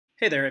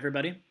Hey there,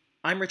 everybody.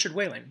 I'm Richard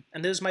Whaling,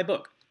 and this is my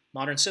book,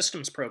 Modern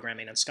Systems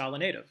Programming in Scala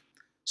Native.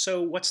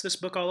 So what's this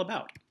book all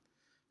about?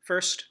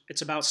 First,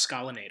 it's about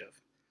Scala Native.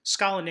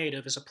 Scala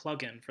Native is a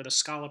plugin for the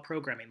Scala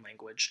programming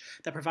language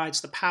that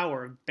provides the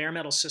power of bare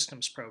metal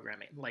systems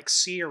programming, like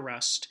C or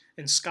Rust,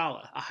 in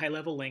Scala, a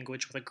high-level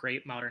language with a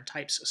great modern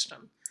type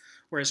system.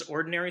 Whereas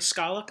ordinary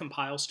Scala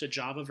compiles to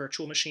Java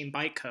Virtual Machine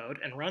bytecode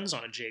and runs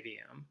on a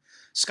JVM,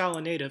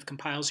 Scala Native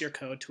compiles your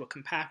code to a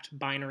compact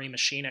binary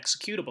machine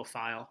executable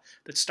file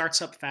that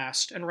starts up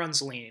fast and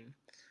runs lean.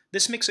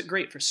 This makes it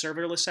great for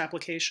serverless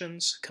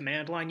applications,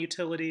 command line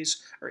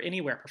utilities, or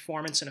anywhere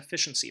performance and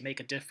efficiency make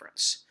a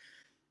difference.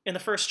 In the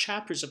first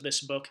chapters of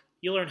this book,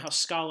 you'll learn how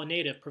Scala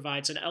Native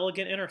provides an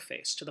elegant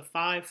interface to the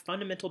 5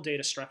 fundamental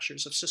data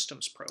structures of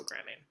systems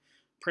programming: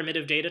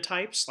 primitive data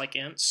types like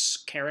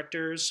ints,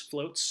 characters,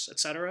 floats,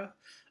 etc.,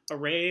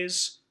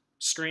 arrays,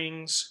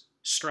 strings,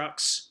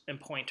 structs, and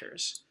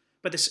pointers.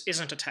 But this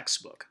isn't a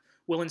textbook.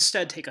 We'll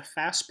instead take a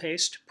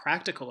fast-paced,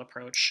 practical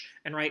approach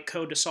and write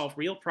code to solve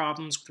real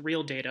problems with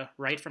real data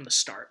right from the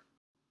start.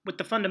 With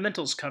the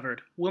fundamentals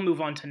covered, we'll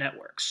move on to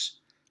networks.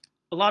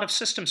 A lot of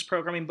systems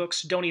programming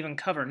books don't even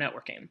cover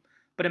networking,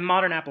 but in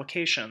modern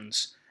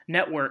applications,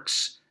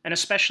 networks, and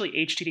especially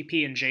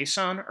HTTP and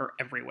JSON, are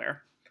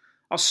everywhere.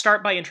 I'll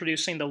start by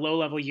introducing the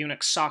low-level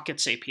Unix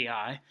sockets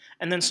API,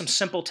 and then some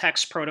simple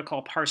text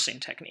protocol parsing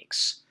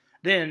techniques.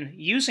 Then,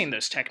 using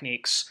those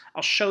techniques,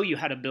 I'll show you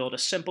how to build a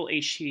simple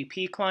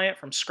HTTP client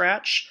from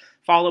scratch,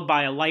 followed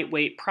by a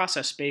lightweight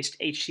process-based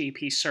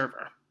HTTP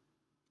server.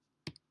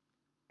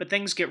 But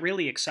things get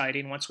really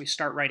exciting once we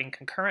start writing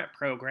concurrent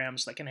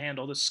programs that can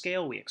handle the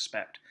scale we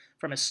expect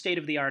from a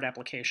state-of-the-art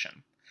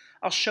application.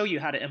 I'll show you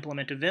how to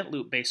implement event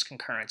loop-based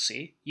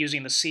concurrency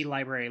using the C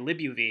library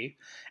libuv,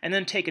 and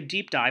then take a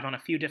deep dive on a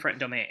few different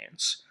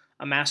domains: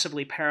 a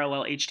massively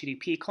parallel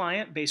HTTP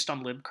client based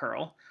on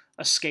libcurl,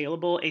 a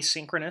scalable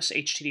asynchronous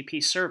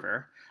HTTP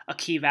server, a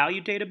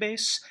key-value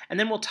database, and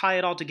then we'll tie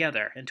it all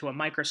together into a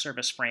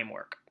microservice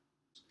framework.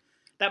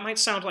 That might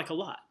sound like a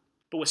lot,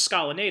 but with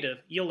Scala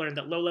Native, you'll learn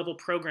that low-level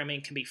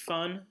programming can be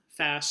fun,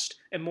 fast,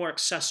 and more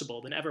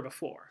accessible than ever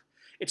before.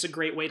 It's a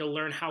great way to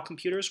learn how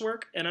computers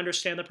work and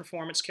understand the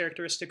performance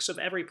characteristics of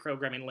every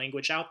programming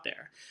language out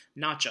there,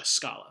 not just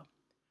Scala.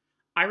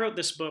 I wrote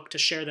this book to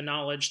share the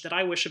knowledge that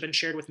I wish had been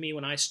shared with me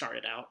when I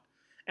started out,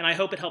 and I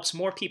hope it helps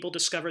more people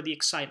discover the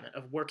excitement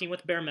of working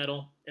with bare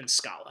metal in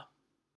Scala.